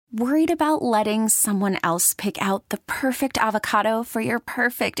Worried about letting someone else pick out the perfect avocado for your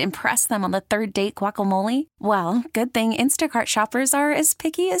perfect impress them on the third date guacamole? Well, good thing Instacart shoppers are as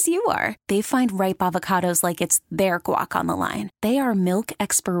picky as you are. They find ripe avocados like it's their guac on the line. They are milk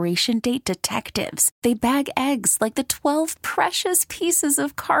expiration date detectives. They bag eggs like the 12 precious pieces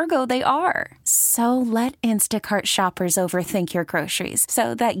of cargo they are. So let Instacart shoppers overthink your groceries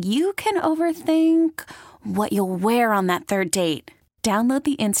so that you can overthink what you'll wear on that third date. Download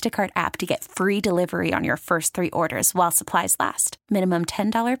the Instacart app to get free delivery on your first 3 orders while supplies last. Minimum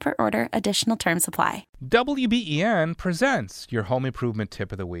 $10 per order. Additional terms apply. WBEN presents your home improvement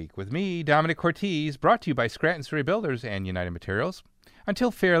tip of the week with me, Domenic Ortiz, brought to you by Scranton Surrey Builders and United Materials.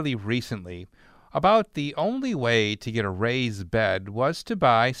 Until fairly recently, about the only way to get a raised bed was to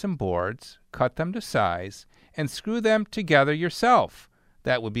buy some boards, cut them to size, and screw them together yourself.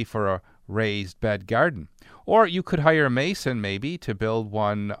 That would be for a raised bed garden. Or you could hire a mason, maybe, to build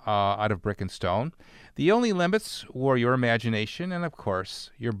one out of brick and stone. The only limits were your imagination and, of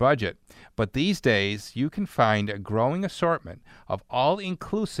course, your budget. But these days, you can find a growing assortment of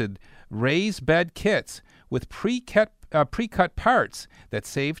all-inclusive raised bed kits with pre-cut parts that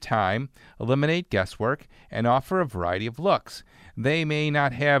save time, eliminate guesswork, and offer a variety of looks. They may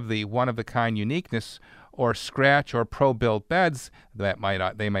not have the one-of-a-kind uniqueness or scratch or pro-built beds that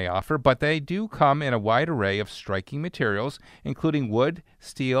they may offer, but they do come in a wide array of striking materials, including wood,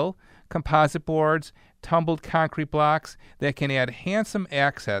 steel, composite boards, tumbled concrete blocks that can add handsome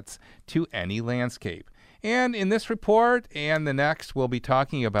accents to any landscape. And in this report and the next, we'll be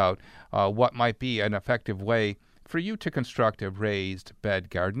talking about what might be an effective way for you to construct a raised bed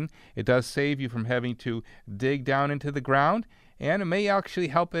garden. It does save you from having to dig down into the ground, and it may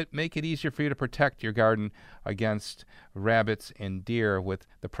actually make it easier for you to protect your garden against rabbits and deer with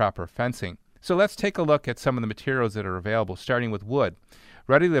the proper fencing. So let's take a look at some of the materials that are available, starting with wood.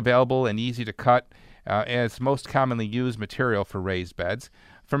 Readily available and easy to cut as most commonly used material for raised beds.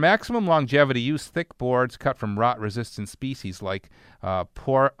 For maximum longevity, use thick boards cut from rot-resistant species like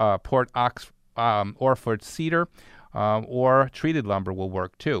Port Orford cedar or treated lumber will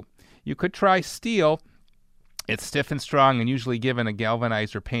work too. You could try steel. It's stiff and strong and usually given a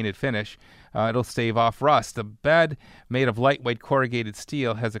galvanized or painted finish. It'll stave off rust. The bed made of lightweight corrugated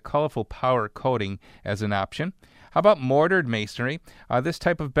steel has a colorful powder coating as an option. How about mortared masonry? This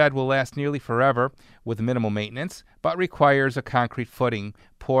type of bed will last nearly forever with minimal maintenance, but requires a concrete footing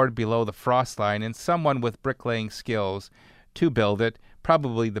poured below the frost line and someone with bricklaying skills to build it.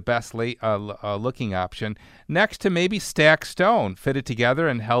 Probably the best looking option. Next to maybe stacked stone, fitted together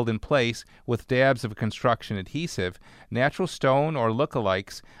and held in place with dabs of construction adhesive. Natural stone or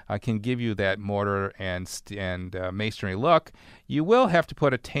lookalikes can give you that mortar and masonry look. You will have to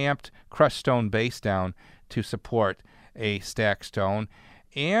put a tamped crushed stone base down to support a stacked stone.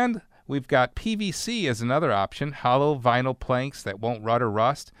 And we've got PVC as another option, hollow vinyl planks that won't rot or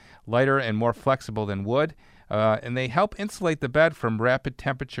rust, lighter and more flexible than wood. And they help insulate the bed from rapid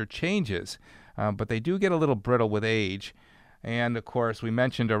temperature changes, but they do get a little brittle with age. And, of course, we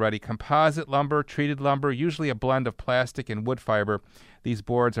mentioned already composite lumber, treated lumber, usually a blend of plastic and wood fiber. These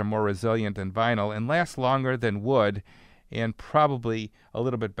boards are more resilient than vinyl and last longer than wood and probably a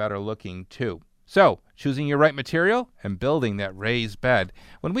little bit better looking, too. So, choosing your right material and building that raised bed.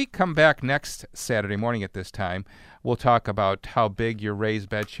 When we come back next Saturday morning at this time, we'll talk about how big your raised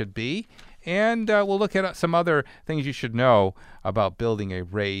bed should be. And we'll look at some other things you should know about building a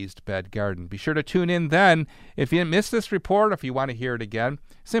raised bed garden. Be sure to tune in then. If you missed this report, if you want to hear it again,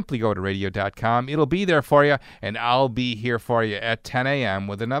 simply go to radio.com. It'll be there for you, and I'll be here for you at 10 a.m.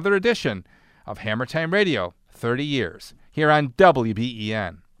 with another edition of Hammer Time Radio, 30 years, here on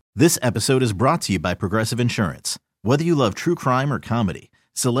WBEN. This episode is brought to you by Progressive Insurance. Whether you love true crime or comedy,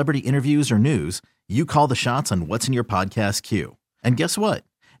 celebrity interviews or news, you call the shots on what's in your podcast queue. And guess what?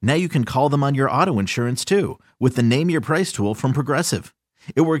 Now you can call them on your auto insurance, too, with the Name Your Price tool from Progressive.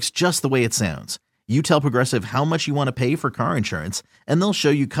 It works just the way it sounds. You tell Progressive how much you want to pay for car insurance, and they'll show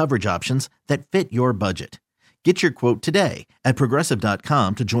you coverage options that fit your budget. Get your quote today at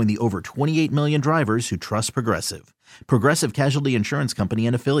Progressive.com to join the over 28 million drivers who trust Progressive. Progressive Casualty Insurance Company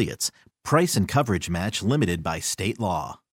and Affiliates. Price and coverage match limited by state law.